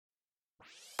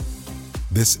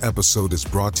This episode is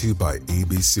brought to you by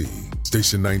ABC.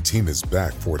 Station 19 is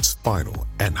back for its final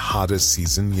and hottest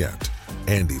season yet.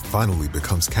 Andy finally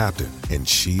becomes captain, and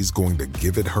she's going to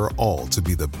give it her all to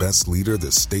be the best leader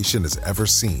the station has ever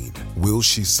seen. Will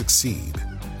she succeed?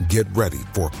 Get ready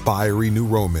for fiery new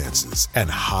romances and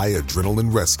high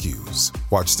adrenaline rescues.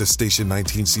 Watch the Station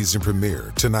 19 season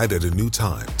premiere tonight at a new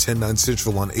time, 10/9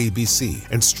 Central on ABC,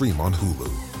 and stream on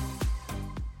Hulu.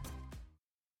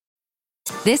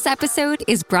 This episode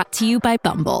is brought to you by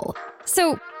Bumble.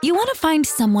 So, you want to find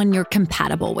someone you're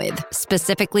compatible with,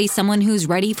 specifically someone who's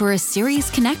ready for a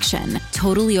serious connection,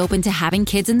 totally open to having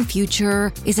kids in the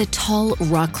future, is a tall,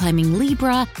 rock-climbing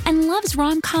Libra, and loves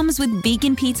rom-coms with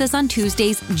vegan pizzas on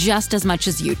Tuesdays just as much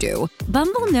as you do.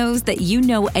 Bumble knows that you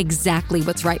know exactly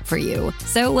what's right for you.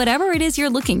 So whatever it is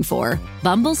you're looking for,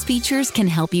 Bumble's features can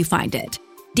help you find it.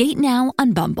 Date now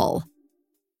on Bumble.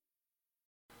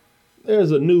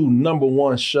 There's a new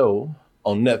 #1 show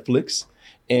on Netflix,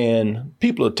 and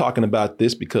people are talking about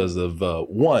this because of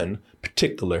one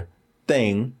particular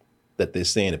thing that they're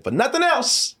saying. If for nothing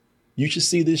else, you should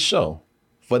see this show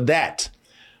for that.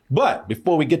 But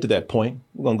before we get to that point,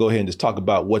 we're going to go ahead and just talk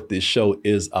about what this show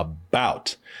is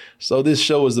about. So this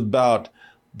show is about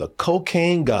the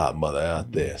cocaine godmother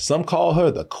out there. Some call her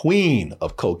the queen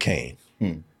of cocaine.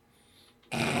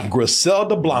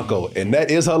 Griselda Blanco, and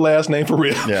that is her last name for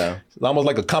real. Yeah. It's almost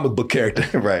like a comic book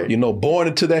character. Right. You know, born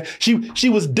into that. She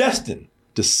was destined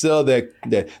to sell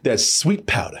that sweet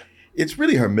powder. It's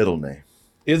really her middle name.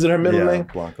 Is it her middle name?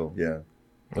 Blanco, yeah.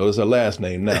 Oh, it's her last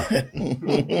name now.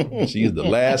 She's the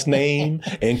last name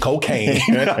in cocaine.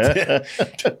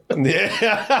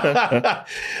 Yeah.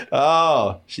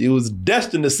 Oh, she was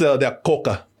destined to sell that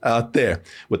coca out there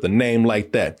with a name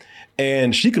like that.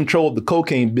 And she controlled the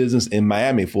cocaine business in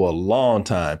Miami for a long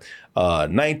time,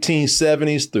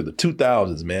 1970s through the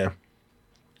 2000s, man.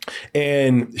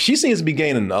 And she seems to be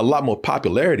gaining a lot more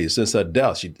popularity since her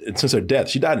death. She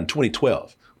died in 2012. We'll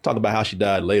talk about how she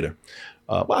died later.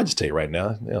 Well, I'll just tell you right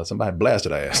now, somebody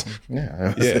blasted her ass.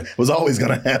 Yeah. It was always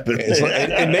going to happen.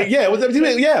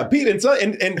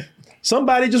 And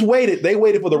somebody just waited. They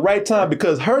waited for the right time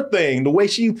because her thing, the way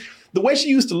she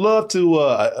used to love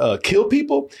to kill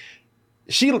people,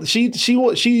 she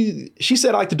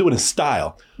said I like to do it in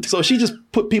style. So she just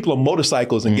put people on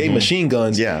motorcycles and gave machine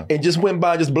guns and just went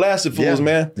by and just blasted fools,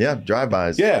 man. Yeah,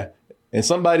 drive-bys. Yeah. And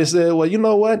somebody said, well, you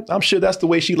know what? I'm sure that's the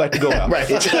way she liked to go out. Right.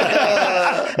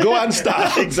 Go out in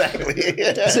style. Exactly.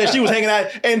 Said she was hanging out.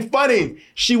 And funny,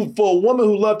 for a woman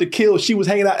who loved to kill, she was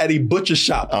hanging out at a butcher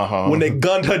shop when they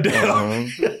gunned her down.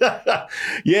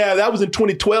 Yeah, that was in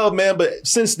 2012, man. But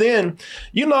since then,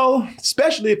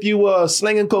 especially if you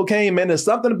slinging cocaine, man, there's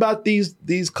something about these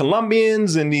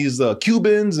Colombians and these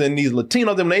Cubans and these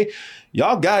Latinos,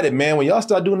 y'all got it, man. When y'all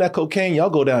start doing that cocaine, y'all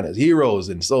go down as heroes.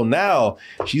 And so now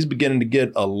she's beginning to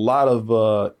get a lot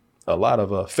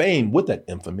of fame with that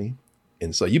infamy.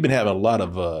 And so you've been having a lot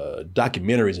of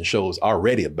documentaries and shows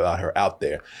already about her out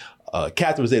there.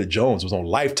 Catherine Zeta-Jones was on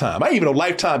Lifetime. I didn't even know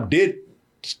Lifetime did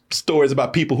stories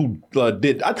about people who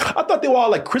did. I thought they were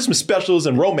all like Christmas specials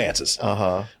and romances.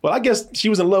 Well, I guess she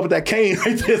was in love with that cane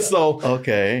right there. So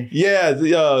okay, yeah,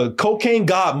 the cocaine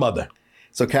godmother.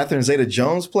 So Catherine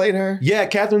Zeta-Jones played her? Yeah,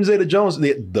 Catherine Zeta-Jones.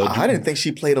 I didn't think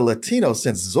she played a Latino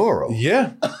since Zorro.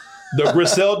 Yeah. The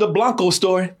Griselda Blanco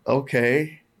story.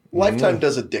 Okay. Lifetime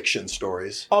does addiction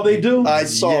stories. Oh, they do? I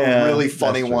saw a really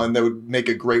funny one that would make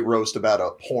a great roast about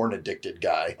a porn-addicted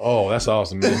guy. Oh, that's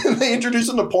awesome, man. They introduce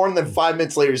him to porn, then 5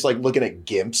 minutes later, he's like looking at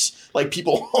gimps, like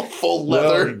people full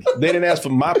leather. Well, they didn't ask for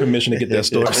my permission to get that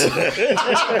story.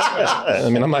 I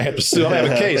mean, I might have to sue. I might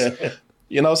have a case.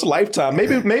 It's a Lifetime.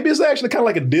 Maybe it's actually kind of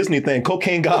like a Disney thing,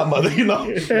 cocaine godmother, All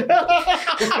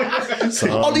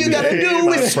you gotta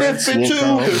do is sniff it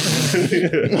too.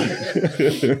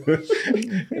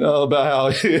 About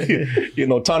how,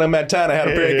 Tony Montana had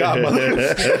a fairy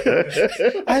godmother.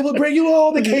 I will bring you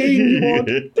all the cane you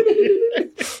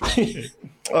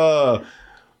want.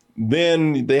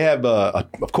 Then they have,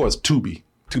 of course, Tubi.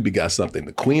 Tubi got something.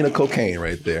 The queen of cocaine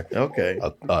right there. Okay.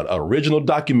 An original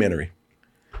documentary.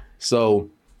 So,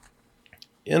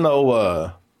 you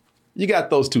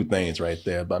got those two things right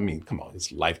there. But I mean, come on,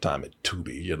 it's Lifetime at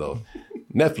Tubi,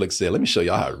 Netflix said, let me show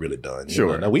y'all how it really done.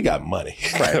 Sure. Now we got money.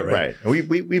 Right.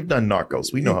 We've done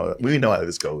Narcos. We know how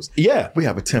this goes. Yeah. We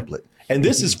have a template. And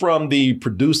this is from the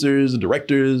producers,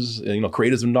 directors,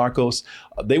 creators of Narcos.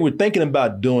 They were thinking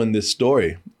about doing this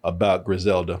story about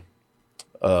Griselda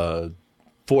for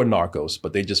Narcos,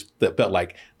 but they just felt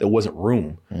like there wasn't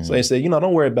room. Mm-hmm. So they said,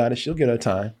 don't worry about it. She'll get her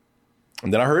time.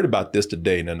 And then I heard about this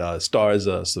today, and it stars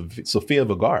Sofia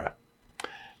Vergara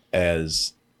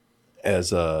as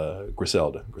as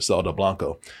Griselda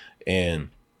Blanco. And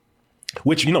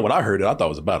which, you know, when I heard it, I thought it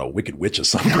was about a wicked witch or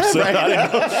something. So I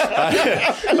didn't know.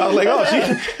 I was like, oh,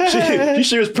 she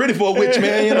sure is pretty for a witch,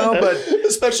 man, you know, but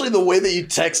especially the way that you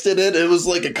texted it, it was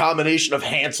like a combination of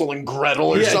Hansel and Gretel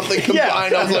or something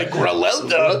combined. I was like,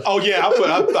 Griselda. Oh yeah,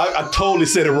 I totally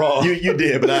said it wrong. You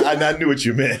did, but I knew what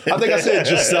you meant. I think I said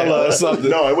Gisela or something.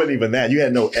 No, it wasn't even that. You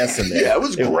had no S in there. Yeah, it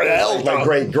was Griselda.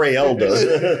 Like Gray Elder.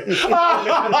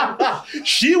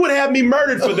 She would have me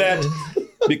murdered for that.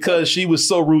 Because she was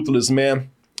so ruthless,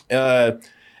 man. And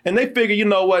they figure, you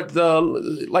know what,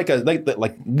 like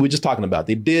we were just talking about,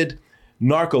 they did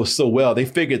Narcos so well, they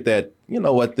figured that, you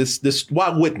know what, this why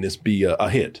wouldn't this be a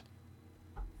hit?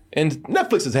 And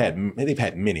Netflix they've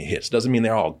had many hits. Doesn't mean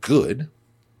they're all good.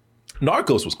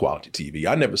 Narcos was quality TV.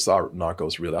 I never saw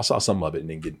Narcos really. I saw some of it and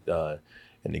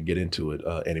didn't get into it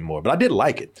anymore. But I did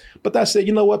like it. But that said,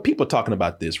 you know what? People are talking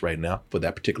about this right now for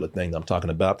that particular thing I'm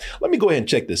talking about. Let me go ahead and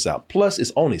check this out. Plus,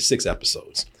 it's only 6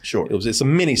 episodes. Sure. It's a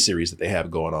mini series that they have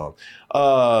going on.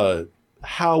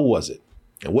 How was it?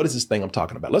 And what is this thing I'm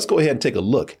talking about? Let's go ahead and take a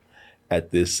look at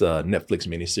this Netflix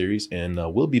miniseries, and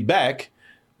we'll be back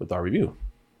with our review.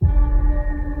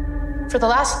 For the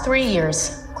last 3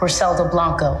 years, Griselda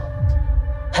Blanco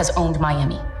has owned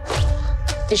Miami,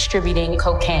 distributing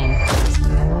cocaine.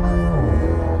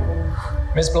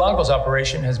 Ms. Blanco's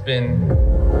operation has been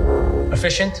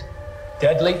efficient,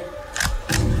 deadly,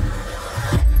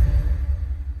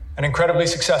 and incredibly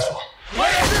successful.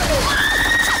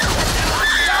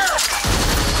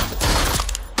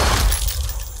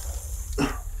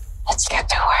 Let's get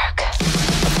to work.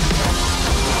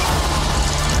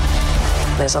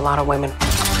 There's a lot of women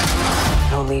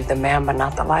who leave the man but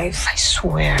not the life. I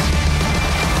swear,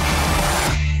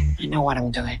 I know what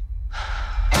I'm doing.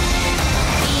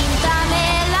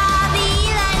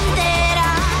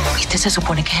 Este se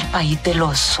supone que es el país de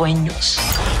los sueños.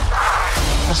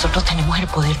 Nosotros tenemos el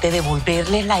poder de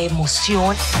devolverle la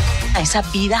emoción a esas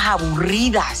vidas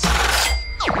aburridas.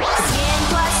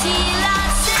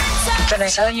 Then I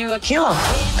said you would kill him.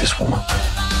 This woman,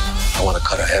 I want to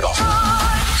cut her head off.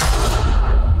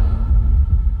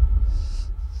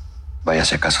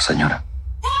 Váyase a casa, señora.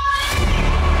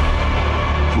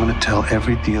 I'm going to tell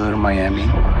every dealer in Miami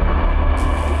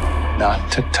not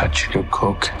to touch your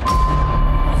coke.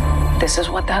 This is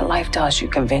what that life does. You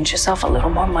convince yourself a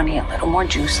little more money, a little more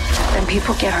juice, then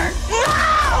people get hurt.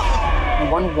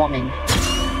 no! One woman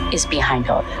is behind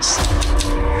all this.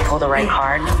 Pull the right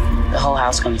card, the whole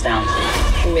house comes down.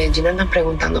 En Medellín andan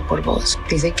preguntando por vos.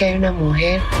 Dicen que hay una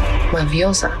mujer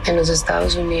mafiosa en los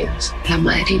Estados Unidos, la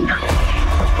madrina.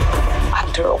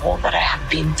 After all that I have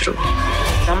been through,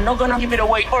 I'm not gonna give it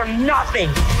away for nothing.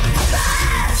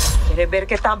 ¿Quieres ver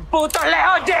qué tan puto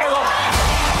lejos llego?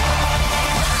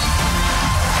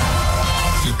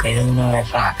 Y caído de una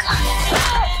berraca.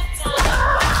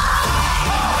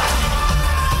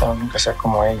 Pero nunca sea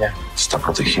como ella. Se está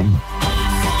protegiendo.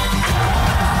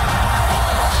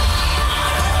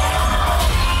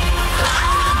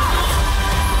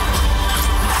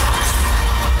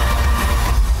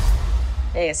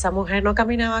 Esa mujer no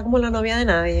caminaba como la novia de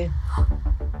nadie.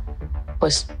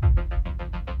 Pues,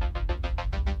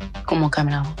 ¿cómo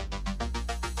caminaba?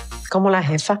 Como la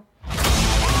jefa.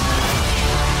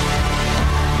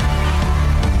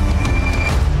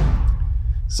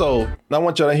 So, I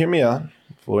want y'all to hear me out.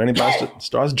 Before anybody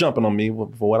starts jumping on me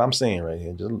for what I'm saying right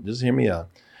here, just hear me out.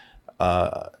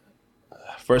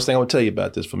 First thing I would tell you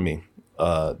about this for me,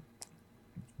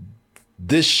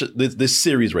 this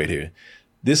series right here,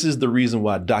 this is the reason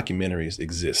why documentaries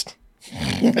exist.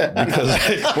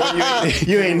 Because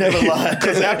you ain't never lied.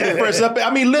 Because after the first episode,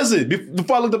 I mean, listen,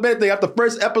 before I looked at that thing, after the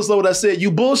first episode, I said,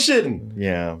 you bullshitting.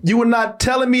 Yeah. You were not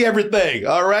telling me everything,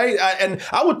 all right? And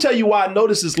I will tell you why I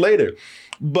noticed this later.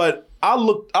 But I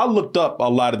looked up a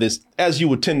lot of this, as you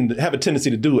would have a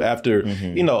tendency to do after,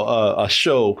 a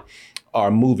show or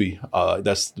a movie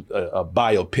that's a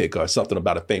biopic or something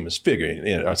about a famous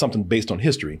figure or something based on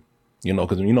history. You know,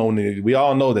 because, we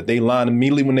all know that they line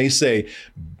immediately when they say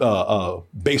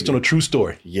based on a true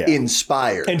story. Yeah.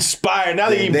 Inspired. Now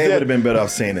they would have been better off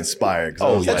saying inspired.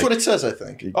 That's what it says, I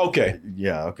think. Okay.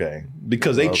 Yeah, okay.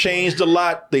 Because they changed a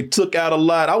lot. They took out a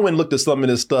lot. I went and looked at some of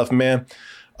this stuff, man.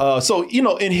 So,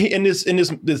 in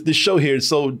this show here,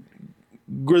 so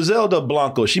Griselda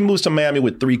Blanco, she moves to Miami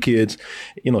with 3 kids.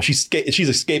 She's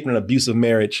escaping an abusive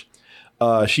marriage.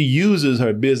 She uses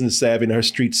her business savvy and her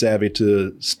street savvy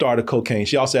to start a cocaine.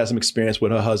 She also has some experience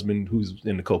with her husband who's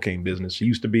in the cocaine business. She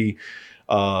used to be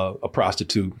a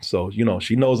prostitute. So,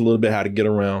 she knows a little bit how to get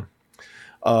around.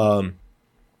 And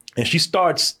she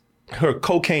starts her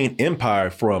cocaine empire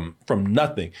from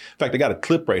nothing. In fact, I got a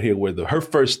clip right here where her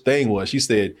first thing was, she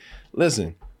said,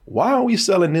 listen, why are we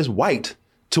selling this white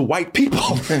to white people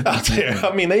out there?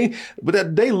 I mean,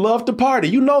 they love to party.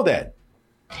 You know that.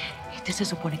 Este se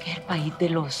supone que es el país de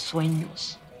los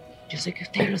sueños. Yo sé que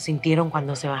ustedes lo sintieron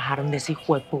cuando se bajaron de ese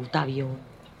hijo de puta avión.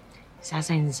 Esa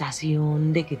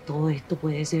sensación de que todo esto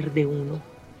puede ser de uno.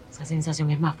 Esa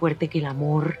sensación es más fuerte que el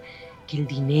amor, que el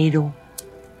dinero,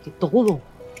 que todo.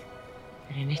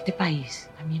 Pero en este país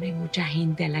también hay mucha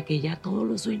gente a la que ya todos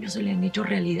los sueños se le han hecho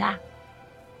realidad.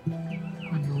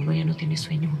 Cuando uno ya no tiene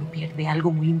sueños, uno pierde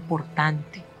algo muy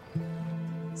importante.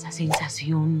 Esa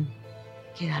sensación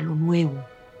que da lo nuevo,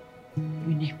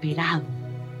 lo inesperado.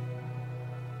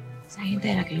 Esa gente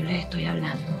de la que yo les estoy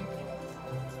hablando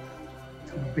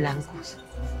son los blancos,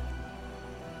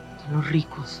 son los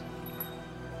ricos,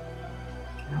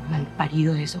 los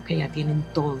malparidos, esos que ya tienen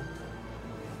todo.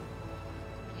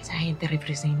 Esa gente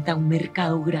representa un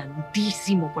mercado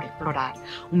grandísimo por explorar,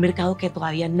 un mercado que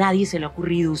todavía nadie se le ha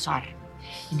ocurrido usar.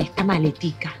 En esta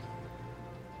maletica,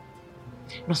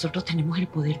 nosotros tenemos el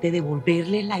poder de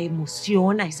devolverle la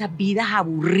emoción a esas vidas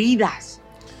aburridas.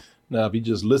 Now, if you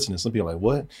just listen, some people are like,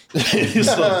 what?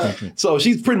 so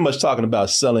she's pretty much talking about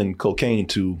selling cocaine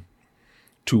to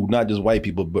not just white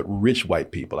people, but rich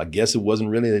white people. I guess it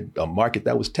wasn't really a market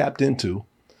that was tapped into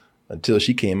until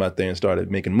she came out there and started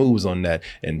making moves on that.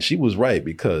 And she was right,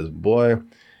 because, boy,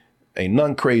 ain't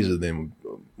nothing crazier than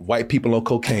white people on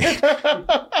cocaine.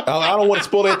 I don't want to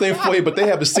spoil anything for you, but they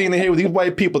have a scene in here with these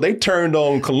white people. They turned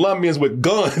on Colombians with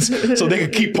guns so they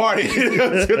could keep partying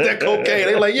with that cocaine.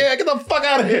 They're like, yeah, get the fuck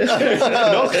out of here.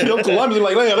 No Colombians are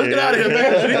like, yeah, let's get out of here,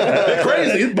 man. They're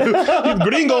crazy. These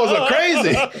gringos are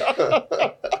crazy.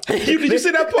 Did you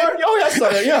see that part? Oh, yeah, I saw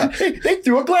that, yeah. They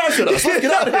threw a glass at us. Let's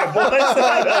get out of here, boys.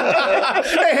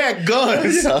 They had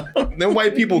guns. Them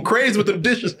white people crazy with them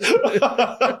dishes.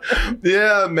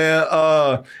 Yeah,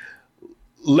 man.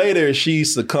 Later, she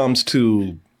succumbs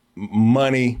to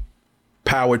money,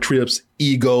 power trips,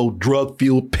 ego,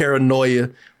 drug-fueled paranoia.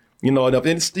 You know, and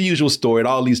it's the usual story. It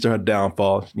all leads to her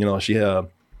downfall. You know, she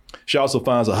also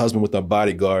finds a husband with a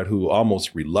bodyguard who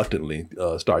almost reluctantly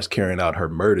starts carrying out her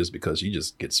murders because she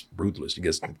just gets ruthless. She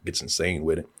gets insane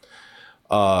with it.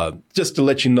 Just to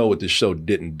let you know what this show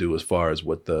didn't do as far as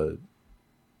what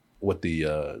went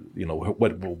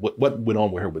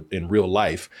on with her in real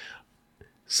life.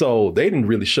 So they didn't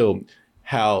really show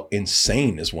how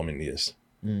insane this woman is.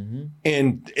 Mm-hmm.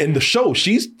 And in the show,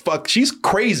 she's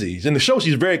crazy. In the show,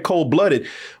 she's very cold-blooded.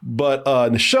 But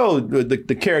in the show,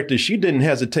 the character, she didn't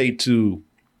hesitate to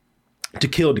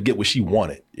kill to get what she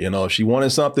wanted. You know, if she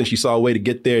wanted something, she saw a way to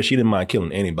get there. She didn't mind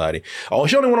killing anybody. Oh,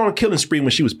 she only went on a killing spree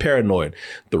when she was paranoid.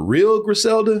 The real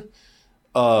Griselda,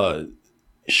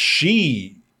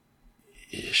 she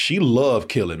loved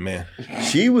killing, man.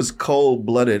 She was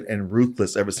cold-blooded and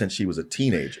ruthless ever since she was a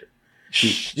teenager.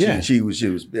 She was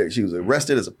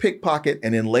arrested as a pickpocket,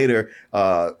 and then later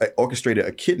orchestrated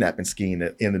a kidnapping scheme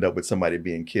that ended up with somebody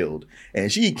being killed.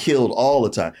 And she killed all the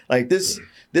time. Like this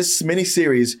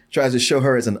miniseries tries to show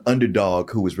her as an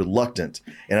underdog who was reluctant,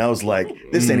 and I was like,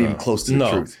 this ain't even close to the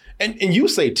truth. And you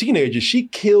say teenager, she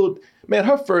killed. Man,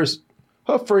 her first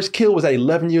kill was at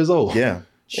 11 years old. Yeah.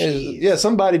 Yeah,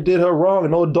 somebody did her wrong,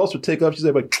 and no adults would take up. She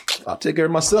said, "But I'll take care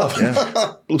of myself."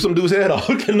 Yeah. Blew some dude's head off.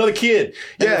 Another kid.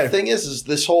 And the thing is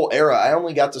this whole era, I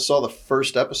only got to saw the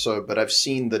first episode, but I've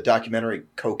seen the documentary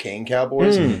Cocaine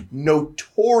Cowboys.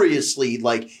 Notoriously,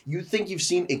 like, you think you've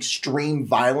seen extreme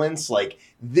violence, like,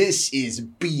 this is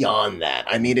beyond that.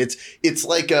 I mean, it's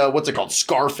like what's it called,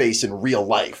 Scarface in real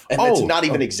life, and it's not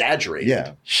even exaggerated.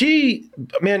 Yeah,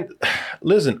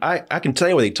 listen, I can tell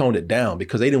you why they toned it down,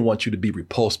 because they didn't want you to be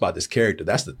repulsed by this character.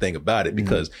 That's the thing about it,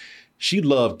 because she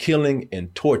loved killing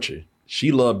and torture.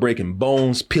 She loved breaking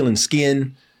bones, peeling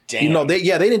skin. Damn. You know, they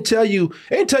didn't tell you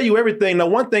everything. Now,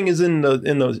 one thing is in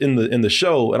the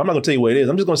show, and I'm not gonna tell you what it is.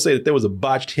 I'm just gonna say that there was a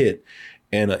botched hit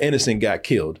and an innocent got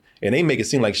killed. And they make it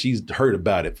seem like she's heard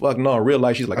about it. Fuck no, in real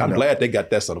life, she's like, I'm glad they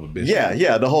got that son of a bitch.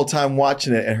 Yeah, the whole time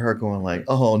watching it and her going like,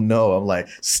 oh no. I'm like,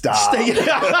 stop.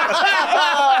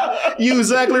 You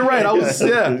exactly right. I was,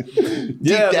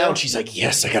 Deep down, she's like,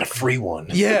 yes, I got a free one.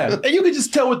 Yeah, and you can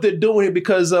just tell what they're doing here,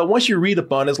 because once you read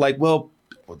upon it, it's like, well,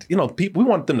 you know, we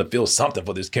want them to feel something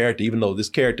for this character, even though this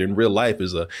character in real life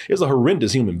is a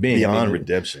horrendous human being. Beyond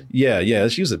redemption. Yeah,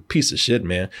 she's a piece of shit,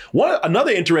 man.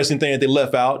 Another interesting thing that they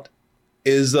left out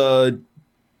is her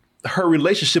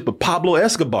relationship with Pablo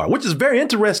Escobar, which is very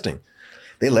interesting.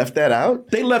 They left that out?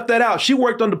 They left that out. She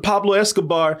worked under Pablo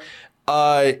Escobar,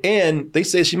 and they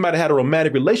say she might have had a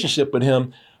romantic relationship with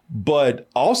him, but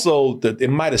also that it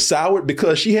might have soured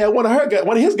because she had one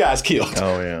of his guys killed.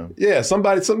 Oh yeah, yeah.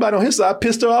 Somebody on his side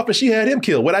pissed her off, and she had him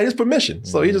killed without his permission.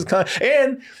 So he just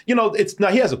and it's now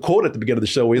he has a quote at the beginning of the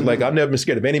show where he's like, "I've never been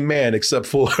scared of any man except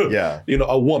for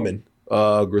a woman,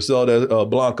 Griselda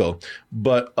Blanco."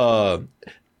 But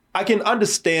I can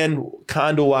understand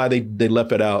kind of why they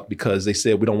left it out, because they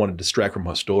said we don't want to distract from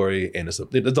her story, and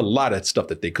there's a lot of stuff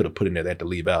that they could have put in there they had to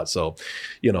leave out. So,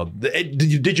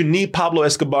 did you need Pablo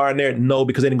Escobar in there? No,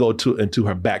 because they didn't go into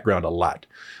her background a lot.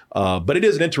 But it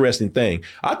is an interesting thing.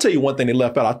 I'll tell you one thing they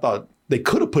left out. I thought they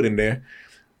could have put in there.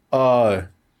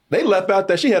 They left out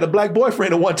that she had a black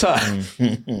boyfriend at one time.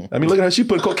 I mean, look at her. She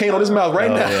put cocaine on his mouth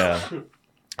right now. Yeah.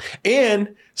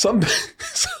 And somebody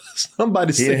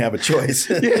said, he didn't have a choice.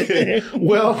 Yeah.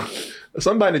 Well,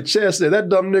 somebody in the chat said that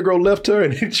dumb Negro left her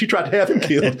and she tried to have him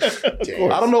killed.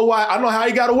 I don't know why. I don't know how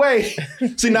he got away.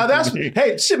 See, now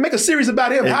hey, shit, make a series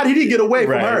about him. How did he get away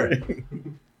from her?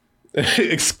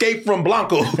 Escape from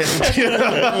Blanco. They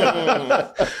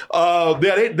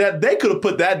could have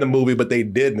put that in the movie, but they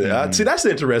didn't. See, that's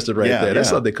interesting there. That's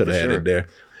something they could have had in there.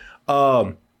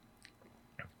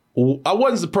 I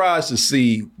wasn't surprised to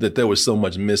see that there was so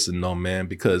much missing, though, man,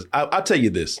 because I'll tell you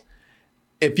this.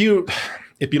 If you're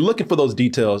looking for those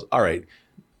details, all right,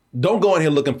 don't go in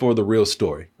here looking for the real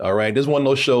story, all right? This is one of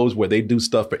those shows where they do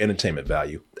stuff for entertainment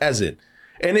value. That's it.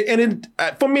 And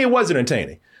for me, it was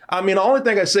entertaining. I mean, the only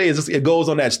thing I say is it goes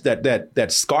on that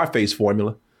Scarface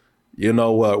formula,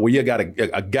 where you got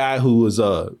a guy who was,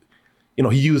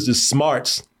 he used his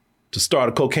smarts to start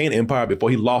a cocaine empire before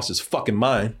he lost his fucking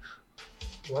mind.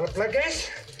 You want to play games?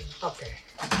 Okay.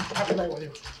 I'll play with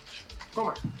you. Come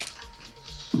on.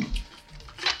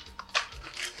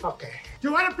 Okay.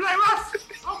 You want to play rough?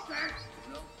 Okay.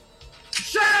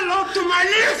 Say hello to my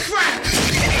little friend.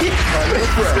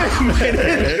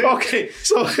 Okay,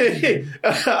 so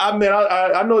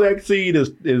I know that scene is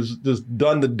just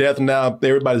done to death now.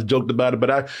 Everybody's joked about it,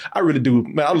 but I really do,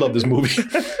 man. I love this movie,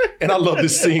 and I love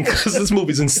this scene because this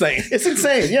movie's insane. It's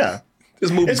insane, yeah.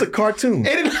 It's a cartoon.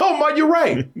 You're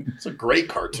right. It's a great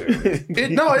cartoon.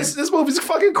 This movie's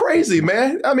fucking crazy,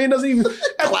 man. I mean, it doesn't even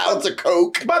clouds of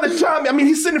coke. By the time, I mean,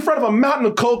 he's sitting in front of a mountain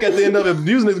of coke at the end of it,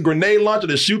 using his grenade launcher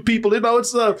to shoot people.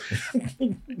 It's Al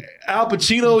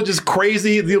Pacino just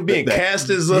crazy. Being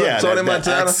cast as Tony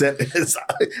Montana. Accent is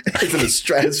in the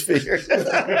stratosphere.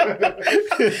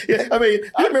 I mean,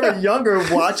 I remember younger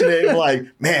watching it and like,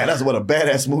 man, that's what a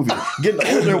badass movie. Getting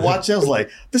older watching, I was like,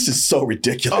 this is so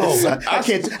ridiculous. I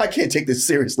can't take this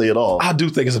seriously at all. I do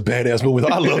think it's a badass movie.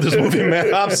 I love this movie,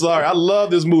 man. I'm sorry. I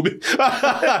love this movie.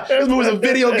 This movie's a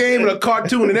video game and a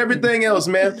cartoon and everything else,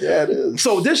 man. Yeah, it is.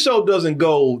 So this show doesn't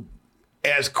go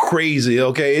as crazy,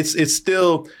 okay? It's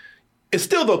still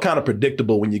though kind of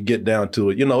predictable when you get down to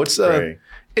it. It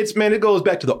goes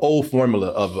back to the old formula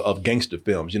of gangster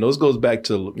films. This goes back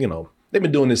to, they've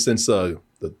been doing this since the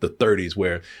 30s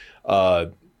where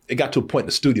it got to a point in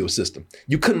the studio system.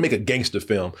 You couldn't make a gangster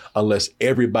film unless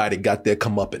everybody got their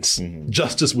comeuppance. Mm-hmm.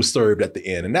 Justice was served at the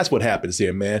end. And that's what happens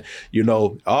here, man.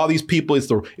 All these people, they're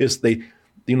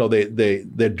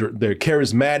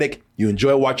charismatic. You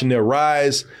enjoy watching their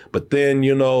rise, but then,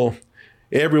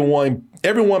 everyone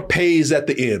pays at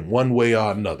the end one way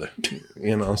or another,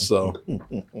 so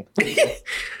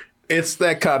it's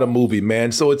that kind of movie,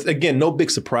 man. So it's, again, no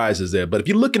big surprises there. But if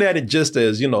you're looking at it just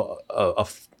as,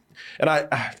 and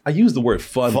I use the word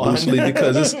fun loosely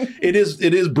because it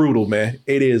is brutal, man.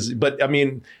 It is. But I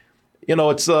mean,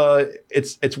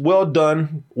 it's well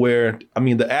done where, I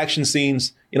mean, the action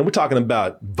scenes, we're talking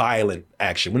about violent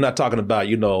action. We're not talking about,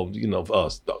 Arnold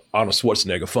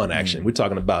Schwarzenegger fun action. Mm-hmm. We're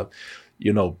talking about,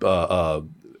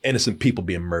 innocent people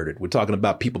being murdered. We're talking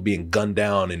about people being gunned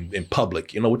down in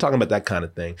public. We're talking about that kind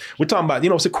of thing. We're talking about,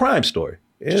 it's a crime story.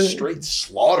 Just straight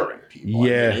slaughtering people.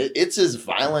 Yeah. I mean, it's as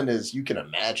violent as you can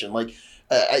imagine. Like,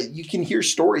 you can hear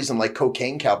stories in like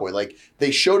Cocaine Cowboy. Like,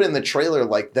 they showed in the trailer,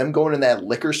 like them going in that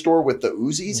liquor store with the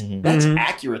Uzis. Mm-hmm. That's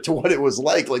accurate to what it was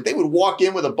like. Like, they would walk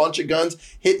in with a bunch of guns,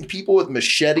 hitting people with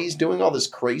machetes, doing all this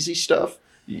crazy stuff.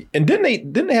 And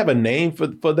didn't they have a name for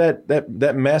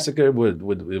that massacre? It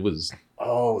was.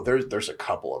 Oh, there's a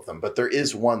couple of them, but there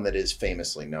is one that is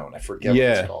famously known. I forget what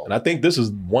it's called. And I think this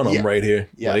is one of them right here.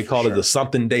 Yeah, they call it the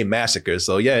Something Day Massacre.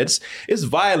 So yeah, it's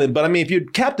violent, but I mean, if you're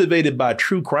captivated by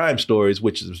true crime stories,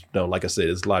 which is, like I said,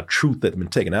 there's a lot of truth that's been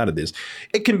taken out of this,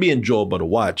 it can be enjoyable to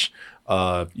watch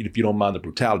if you don't mind the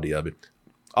brutality of it.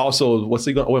 Also, what's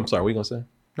he going? Oh, I'm sorry. What are you gonna say?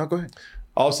 No, go ahead.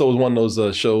 Also, it's one of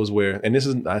those shows where, and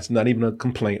it's not even a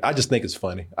complaint. I just think it's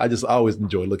funny. I always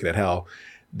enjoy looking at how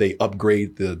they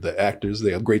upgrade the actors.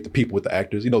 They upgrade the people with the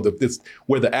actors. It's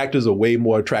where the actors are way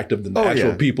more attractive than the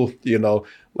actual people.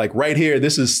 Like right here,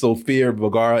 this is Sofia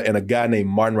Vergara and a guy named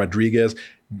Martin Rodriguez.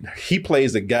 He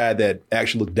plays a guy that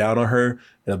actually looked down on her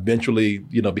and eventually,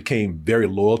 became very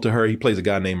loyal to her. He plays a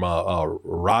guy named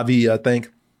Ravi, I think.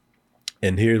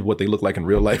 And here's what they look like in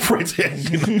real life right there.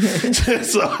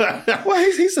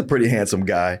 Well, he's a pretty handsome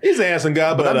guy. He's a handsome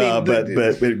guy,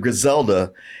 but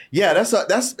Griselda,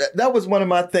 that was one of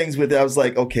my things with it. I was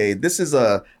like, okay, this is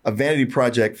a vanity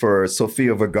project for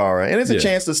Sofia Vergara, and it's a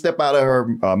chance to step out of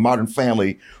her Modern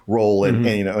Family role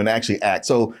and actually act.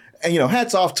 So,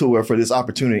 hats off to her for this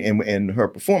opportunity and her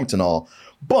performance and all.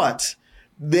 But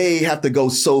they have to go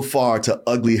so far to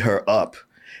ugly her up.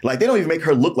 Like, they don't even make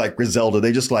her look like Griselda.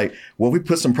 They just like, well, we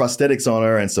put some prosthetics on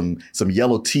her and some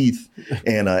yellow teeth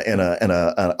and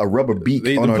a rubber beak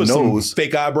on her nose. Some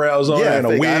fake eyebrows on her and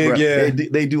a wig. Yeah,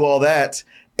 they do all that,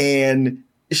 and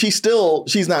she's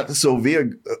not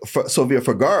Sofia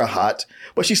Vergara hot,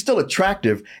 but she's still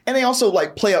attractive. And they also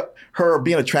like play up her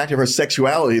being attractive, her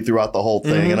sexuality throughout the whole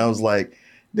thing. And I was like,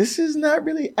 this is not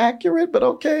really accurate, but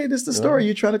okay, this is the story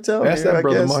you're trying to tell. That's that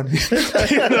brother, Martin.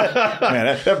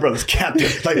 Man, that brother's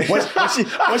captive. Like once she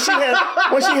had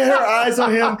her eyes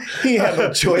on him, he had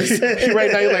no choice.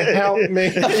 Right now, you're like, help me.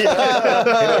 And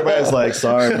everybody's like,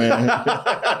 sorry, man.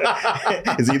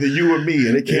 It's either you or me,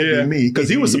 and it can't be me. Because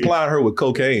he was supplying her with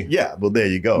cocaine. Yeah, well, there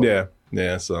you go.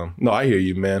 Yeah, so no, I hear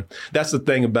you, man. That's the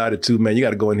thing about it too, man. You got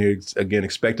to go in here again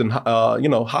expecting,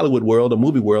 Hollywood world, a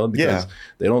movie world, because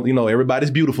they don't, everybody's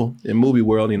beautiful in movie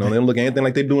world. They don't look anything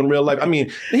like they do in real life. I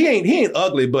mean, he ain't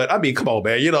ugly, but I mean, come on,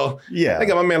 man. I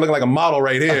got my man looking like a model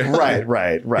right here.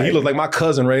 Right. He looks like my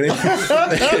cousin right here.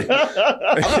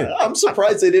 I'm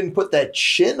surprised they didn't put that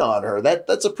chin on her.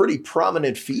 That's a pretty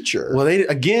prominent feature. Well, they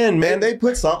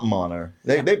put something on her.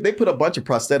 They put a bunch of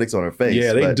prosthetics on her face.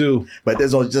 Yeah, they do. But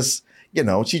there's just.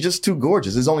 She's just too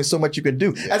gorgeous. There's only so much you can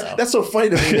do. That's so funny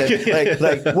to me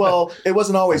that, well, it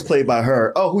wasn't always played by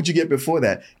her. Oh, who'd you get before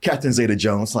that? Catherine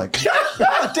Zeta-Jones. Like,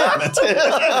 God damn it.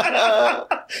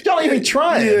 Y'all ain't even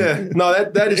trying. Yeah. No,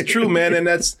 that is true, man. And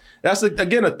that's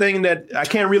again, a thing that I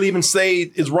can't really even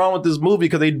say is wrong with this movie,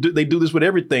 because they do this with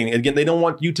everything. Again, they don't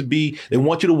want you they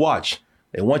want you to watch.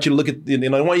 They want you to look at, they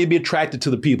want you to be attracted to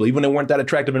the people, even if they weren't that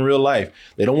attractive in real life.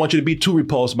 They don't want you to be too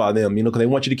repulsed by them, because they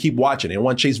want you to keep watching. They don't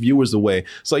want to chase viewers away.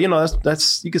 So,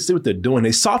 that's you can see what they're doing.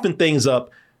 They soften things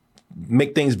up,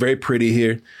 make things very pretty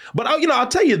here. But, I'll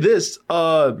tell you this.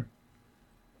 I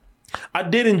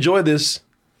did enjoy this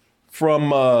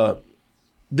from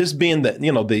this being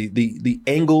the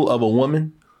angle of a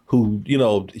woman who,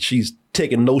 she's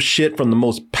taking no shit from the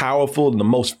most powerful and the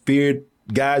most feared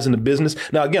guys in the business.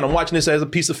 Now, again, I'm watching this as a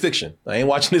piece of fiction. I ain't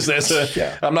watching this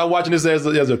I'm not watching this as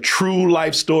a true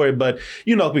life story, but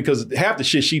because half the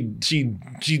shit she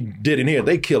did in here,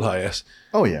 they kill her ass.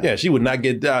 Oh yeah. Yeah, she would not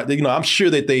get, I'm sure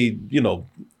that they,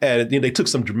 added, they took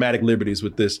some dramatic liberties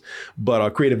with this, but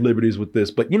creative liberties with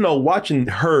this. But, watching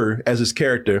her as this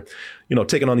character,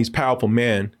 taking on these powerful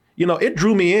men, it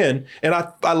drew me in. And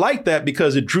I like that,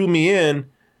 because it drew me in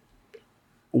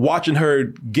watching her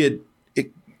get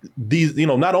these,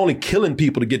 not only killing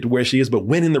people to get to where she is, but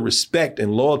winning the respect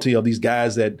and loyalty of these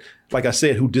guys that, like I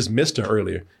said, who dismissed her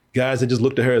earlier. Guys that just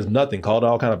looked at her as nothing, called her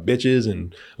all kind of bitches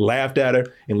and laughed at her.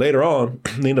 And later on,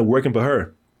 they ended up working for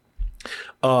her.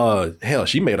 Hell,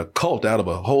 she made a cult out of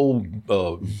a whole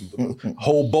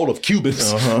bowl of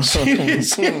Cubans.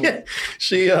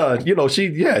 She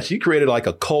created like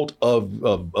a cult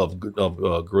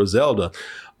of Griselda.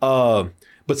 But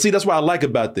see, that's what I like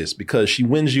about this, because she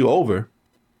wins you over.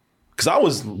 Because I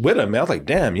was with her, man. I was like,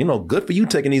 damn, good for you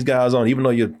taking these guys on, even though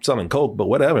you're selling coke, but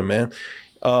whatever, man.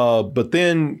 But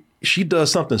then she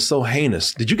does something so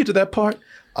heinous. Did you get to that part?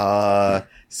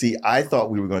 See, I thought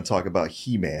we were going to talk about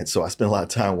He-Man, so I spent a lot of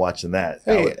time watching that.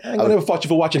 Hey, I never fought you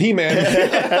for watching He-Man.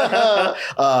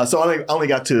 So I only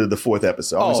got to the 4th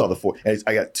episode. I only saw the 4th.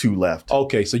 I got 2 left.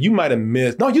 Okay, so you might have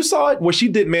missed. No, you saw it. Where she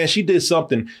did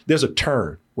something. There's a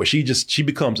turn where she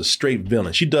becomes a straight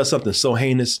villain. She does something so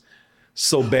heinous,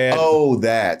 so bad. Oh,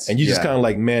 that. And you just kind of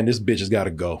like, man, this bitch has got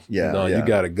to go. Yeah, you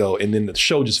got to go. And then the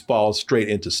show just falls straight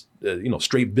into,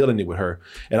 straight villainy with her.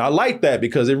 And I like that,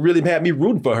 because it really had me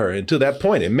rooting for her. And to that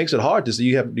point, it makes it hard to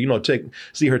see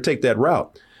see her take that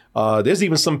route. There's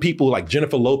even some people like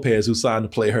Jennifer Lopez who signed to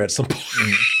play her at some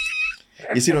point.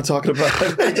 You see what I'm talking about?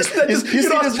 You see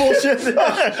this bullshit?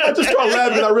 I just started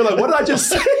laughing and I realized, what did I just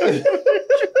say?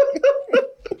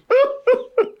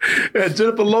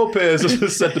 Jennifer Lopez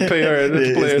is set to pay her.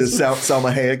 Is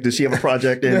Salma Hayek, does she have a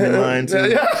project in mind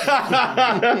too?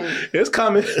 It's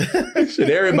coming. Shit,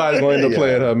 everybody's going to end up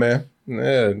playing her, man.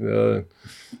 Yeah,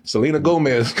 Selena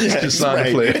Gomez just signed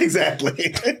to play.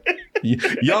 Exactly.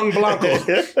 Young Blanco.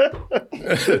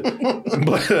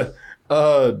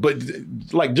 But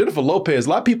like Jennifer Lopez, a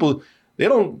lot of people, they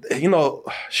don't,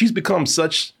 she's become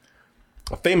such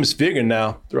a famous figure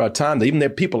now throughout time that even there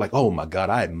are people like, oh my God,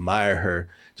 I admire her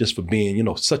just for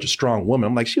being, such a strong woman.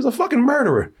 I'm like, she's a fucking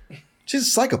murderer. She's a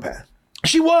psychopath.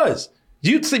 She was.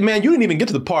 You'd say, man, you didn't even get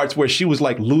to the parts where she was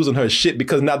like losing her shit,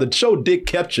 because now the show did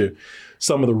capture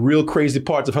some of the real crazy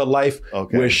parts of her life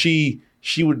where she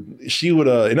would,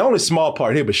 and only a small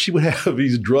part here, but she would have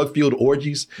these drug-fueled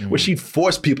orgies where she'd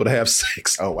force people to have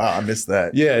sex. Oh, wow, I missed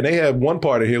that. Yeah, and they have one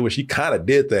part in here where she kind of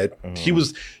did that.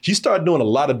 She started doing a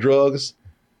lot of drugs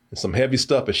and some heavy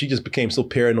stuff, and she just became so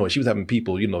paranoid. She was having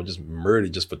people, just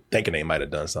murdered just for thinking they might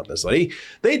have done something. So they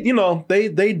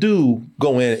do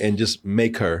go in and just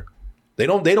make her. They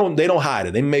don't hide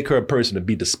it. They make her a person to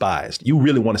be despised. You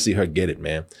really want to see her get it,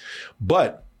 man.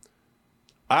 But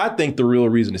I think the real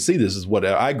reason to see this is what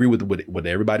I agree with what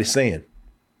everybody's saying.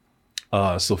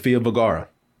 Sofia Vergara.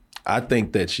 I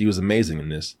think that she was amazing in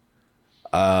this.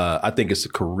 I think it's a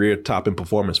career topping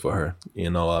performance for her.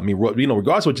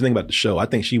 Regardless of what you think about the show, I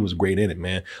think she was great in it,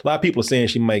 man. A lot of people are saying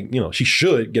she might, she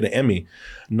should get an Emmy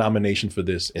nomination for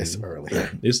this. And it's early.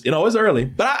 It's early.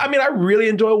 But I really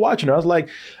enjoy watching her. I was like,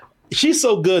 she's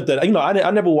so good that,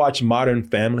 I never watched Modern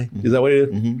Family. Is that what it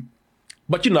is? Mm-hmm.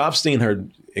 But, I've seen her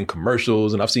in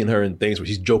commercials and I've seen her in things where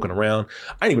she's joking around.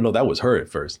 I didn't even know that was her at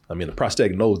first. The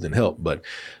prosthetic nose didn't help, but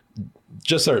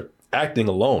just her acting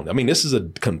alone. This is a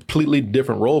completely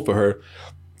different role for her.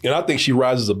 And I think she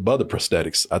rises above the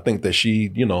prosthetics. I think that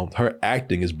she, her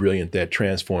acting is brilliant that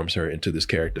transforms her into this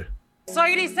character.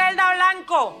 Soy Griselda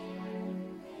Blanco.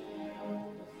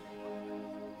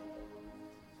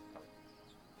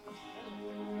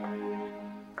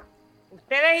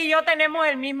 Ustedes y yo tenemos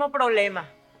el mismo problema.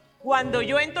 Cuando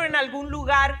yo entro en algún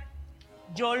lugar,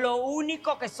 yo lo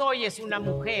único que soy es una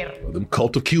mujer. Them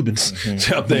cult of Cubans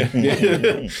out there.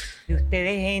 Y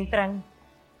ustedes entran,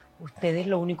 ustedes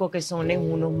lo único que son es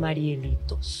unos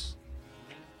marielitos.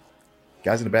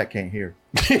 Guys in the back can't hear.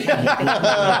 But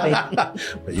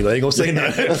you ain't gonna say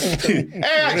nothing.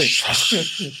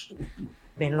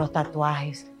 Ven los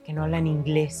tatuajes que no hablan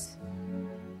inglés.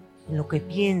 Lo que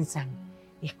piensan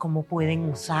es cómo pueden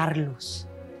usarlos,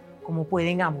 cómo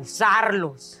pueden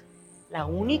abusarlos. La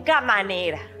única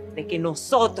manera de que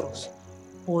nosotros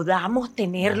podamos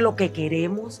tener lo que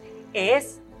queremos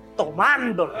es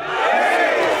tomándolo.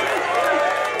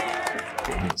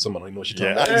 Someone don't know what you're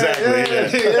talking about. Exactly.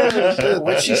 Yeah.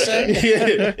 What'd she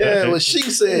say? Yeah, what she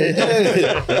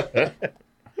said.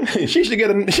 She should get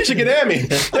an Emmy.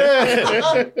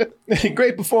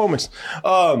 Great performance.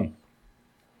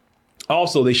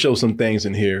 Also, they show some things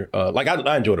in here.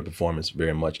 I enjoyed the performance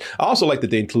very much. I also like that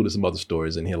they included some other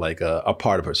stories in here, like a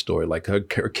part of her story. Like her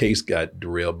case got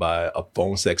derailed by a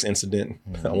phone sex incident.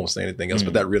 I won't say anything else,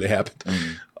 but that really happened.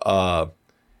 What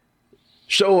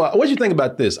do you think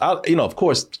about this? Of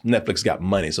course, Netflix got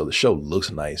money, so the show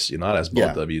looks nice. That's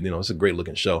both of you. It's a great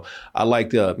looking show. I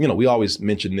like we always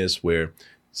mention this where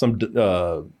some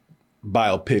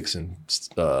biopics and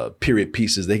period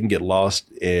pieces, they can get lost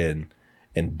in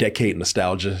decade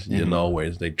nostalgia, where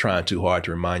they're trying too hard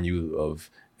to remind you of,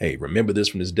 hey, remember this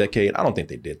from this decade? I don't think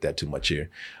they did that too much here.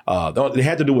 They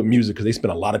had to do with music because they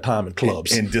spent a lot of time in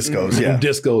clubs. In discos, yeah. In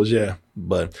discos, yeah.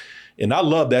 And I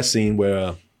love that scene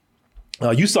where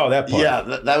you saw that part. Yeah,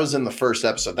 that was in the first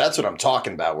episode. That's what I'm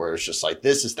talking about, where it's just like,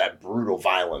 this is that brutal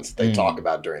violence that they talk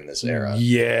about during this era.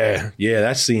 Yeah,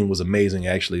 that scene was amazing,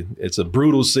 actually. It's a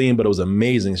brutal scene, but it was an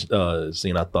amazing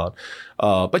scene, I thought.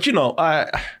 But,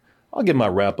 I'll give my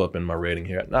wrap up and my rating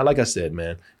here. Now, like I said,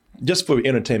 man, just for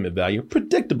entertainment value,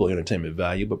 predictable entertainment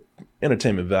value, but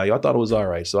entertainment value, I thought it was all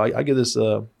right. So I give this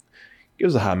a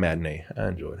high matinee. I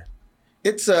enjoyed it.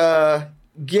 It's I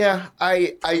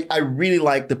really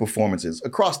liked the performances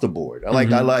across the board.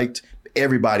 I liked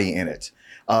everybody in it.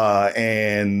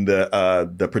 And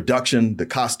the production, the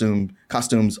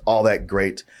costumes, all that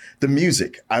great. The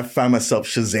music, I found myself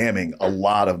shazamming a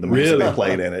lot of the music they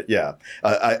played in it. Yeah,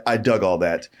 I dug all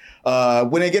that.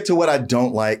 When I get to what I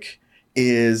don't like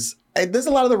is there's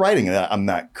a lot of the writing that I'm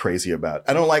not crazy about.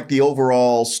 I don't like the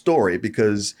overall story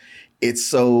because it's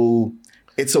so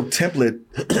template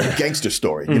gangster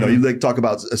story. You talk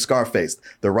about Scarface,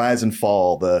 the rise and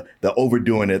fall, the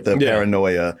overdoing it, the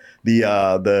paranoia,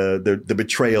 the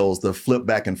betrayals, the flip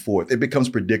back and forth. It becomes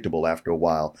predictable after a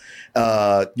while.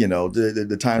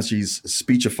 The times she's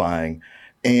speechifying,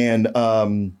 And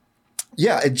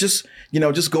it just,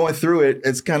 just going through it,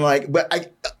 it's kind of like,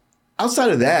 but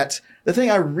outside of that, the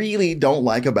thing I really don't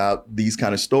like about these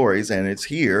kind of stories, and it's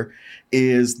here,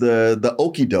 is the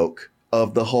okey doke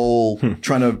of the whole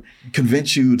trying to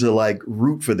convince you to like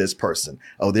root for this person.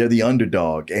 Oh, they're the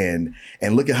underdog and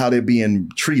look at how they're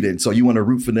being treated. So you want to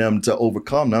root for them to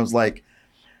overcome. And I was like,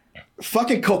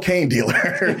 fucking cocaine dealer.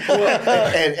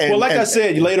 I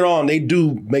said, later on, they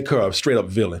do make her a straight up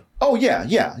villain. Oh,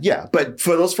 yeah. But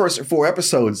for those first 4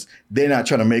 episodes, they're not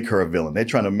trying to make her a villain. They're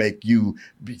trying to make you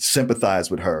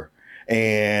sympathize with her.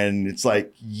 And it's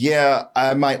like, yeah,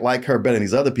 I might like her better than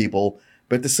these other people.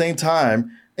 But at the same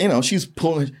time, she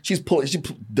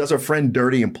does her friend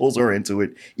dirty and pulls her into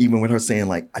it, even with her saying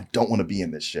like, I don't want to be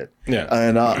in this shit. Yeah.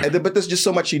 But there's just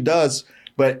so much she does.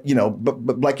 But,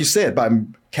 but like you said, by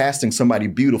casting somebody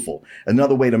beautiful,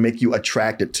 another way to make you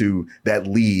attracted to that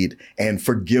lead and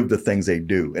forgive the things they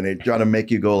do. And they try to make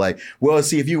you go like, well,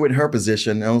 see, if you were in her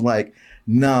position, and I was like,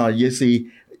 no, you see,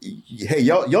 hey,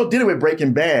 y'all did it with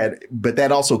Breaking Bad, but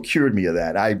that also cured me of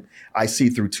that. I see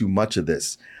through too much of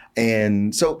this.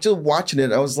 And so just watching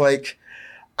it, I was like,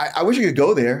 I wish I could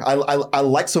go there. I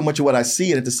like so much of what I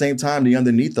see. And at the same time, the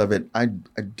underneath of it, I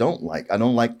don't like. I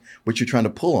don't like what you're trying to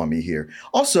pull on me here.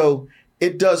 Also,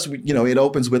 it does, it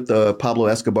opens with the Pablo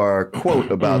Escobar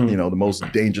quote about, the most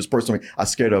dangerous person I'm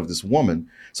scared of, this woman.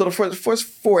 So the first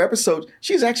 4 episodes,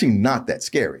 she's actually not that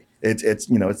scary. It's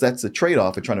that's the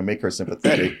trade-off of trying to make her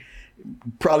sympathetic.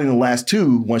 Probably in the last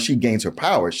 2, once she gains her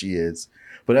power, she is.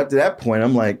 But after that point,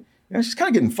 I'm like, she's kind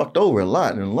of getting fucked over a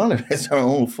lot. And a lot of it's her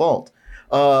own fault.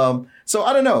 So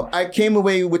I don't know. I came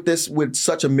away with this with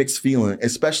such a mixed feeling,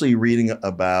 especially reading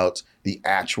about the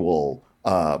actual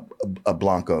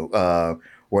Blanco,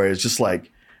 where it's just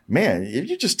like, man, if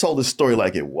you just told the story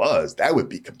like it was, that would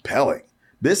be compelling.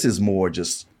 This is more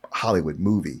just Hollywood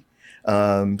movie.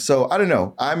 So I don't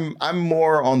know. I'm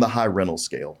more on the high rental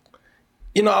scale.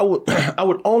 I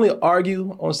would only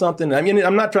argue on something. I mean,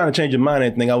 I'm not trying to change your mind or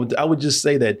anything. I would just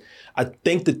say that I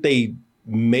think that they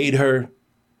made her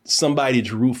somebody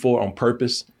to root for on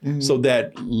purpose, so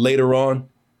that later on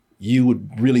you would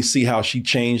really see how she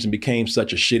changed and became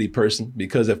such a shitty person.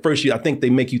 Because at first, I think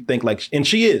they make you think like, and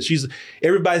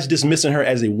everybody's dismissing her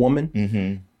as a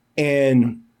woman.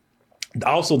 And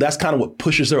also that's kind of what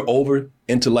pushes her over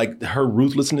into like her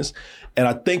ruthlessness. And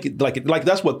I think like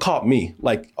that's what caught me.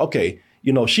 Like, okay,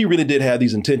 she really did have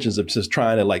these intentions of just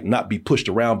trying to like not be pushed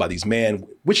around by these men,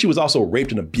 which she was also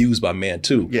raped and abused by men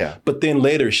too. Yeah. But then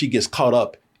later she gets caught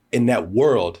up in that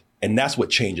world, and that's what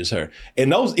changes her. And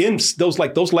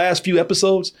those last few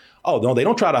episodes, oh no, they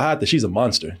don't try to hide that she's a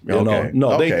monster. Well, that's good.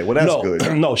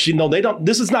 No, they don't.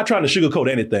 This is not trying to sugarcoat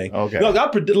anything. Okay.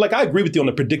 I agree with you on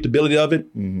the predictability of it.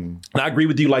 And I agree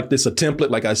with you, like this a template,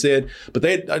 like I said. But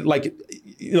they like,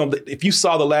 if you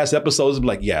saw the last episodes, it'd be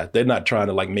like, yeah, they're not trying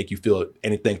to like make you feel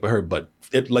anything for her. But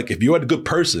if you're a good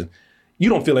person, you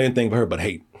don't feel anything for her but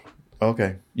hate.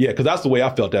 Okay. Yeah, because that's the way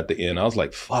I felt at the end. I was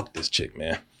like, fuck this chick,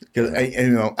 man. Because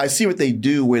I see what they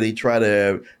do where they try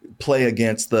to play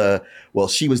against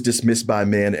she was dismissed by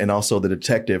men, and also the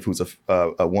detective, who's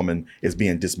a woman, is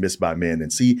being dismissed by men.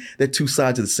 And see, they're 2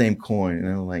 sides of the same coin. And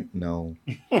I'm like, no.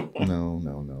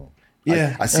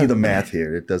 Yeah, I see the math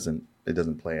here. It doesn't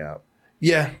play out.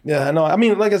 Yeah, I know. I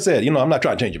mean, like I said, I'm not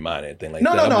trying to change your mind or anything like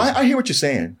that. No. I hear what you're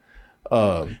saying.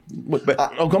 I'm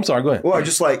sorry, go ahead. Well,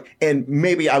 just like, and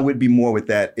maybe I would be more with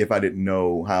that if I didn't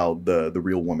know how the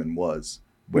real woman was.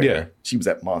 She was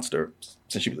that monster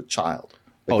since she was a child.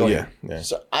 Yeah.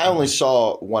 So I only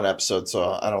saw 1 episode,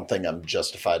 so I don't think I'm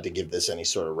justified to give this any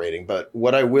sort of rating. But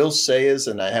what I will say is,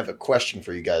 and I have a question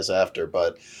for you guys after,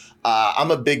 but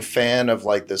I'm a big fan of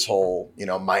like this whole,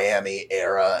 Miami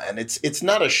era, and it's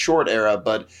not a short era,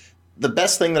 but the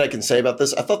best thing that I can say about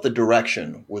this, I thought the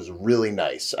direction was really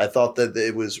nice. I thought that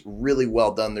it was really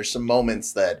well done. There's some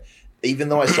moments that, even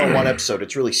though I saw 1 episode,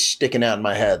 it's really sticking out in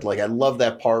my head. Like, I love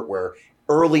that part where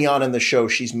early on in the show,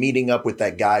 she's meeting up with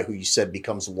that guy who you said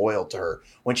becomes loyal to her.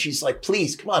 When she's like,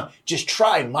 please, come on, just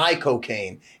try my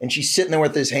cocaine. And she's sitting there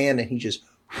with his hand and he just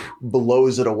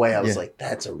blows it away. I was like,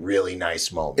 that's a really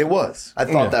nice moment. It was. I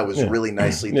thought that was really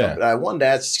nicely done. But I wanted to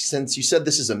ask, since you said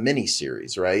this is a mini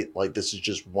series, right? Like this is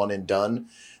just one and done.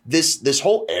 This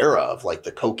whole era of like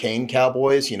the cocaine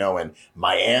cowboys, and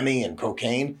Miami and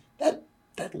cocaine, that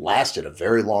lasted a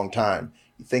very long time.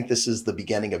 You think this is the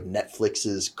beginning of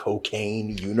Netflix's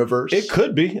cocaine universe? It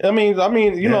could be. I mean,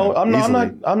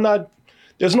 I'm not.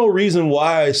 There's no reason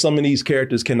why some of these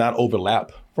characters cannot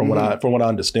overlap from what I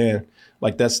understand.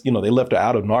 Like that's, they left her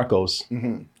out of Narcos.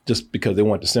 just because they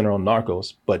want to center on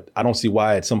Narcos. But I don't see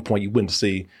why at some point you wouldn't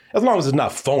see, as long as it's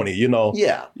not phony, you know.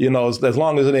 Yeah. You know, as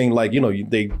long as it ain't like, you know,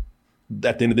 they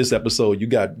at the end of this episode, you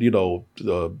got, you know,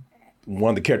 one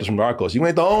of the characters from Narcos. You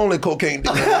ain't the only cocaine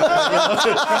dealer.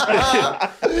 Yeah.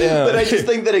 But I just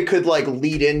think that it could like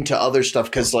lead into other stuff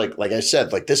because like I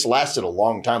said, like this lasted a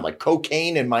long time. Like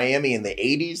cocaine in Miami in the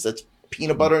 80s, that's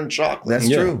peanut butter and chocolate. That's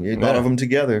true. You thought of them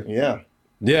together. Yeah.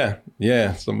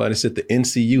 Yeah. Somebody said the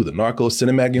NCU, the Narcos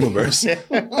Cinematic Universe. I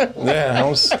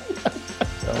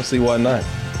don't see why not.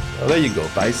 Well, there you go.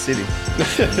 Vice City.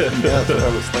 Yeah, that's what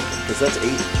I was thinking because that's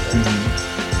 80s,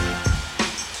 right?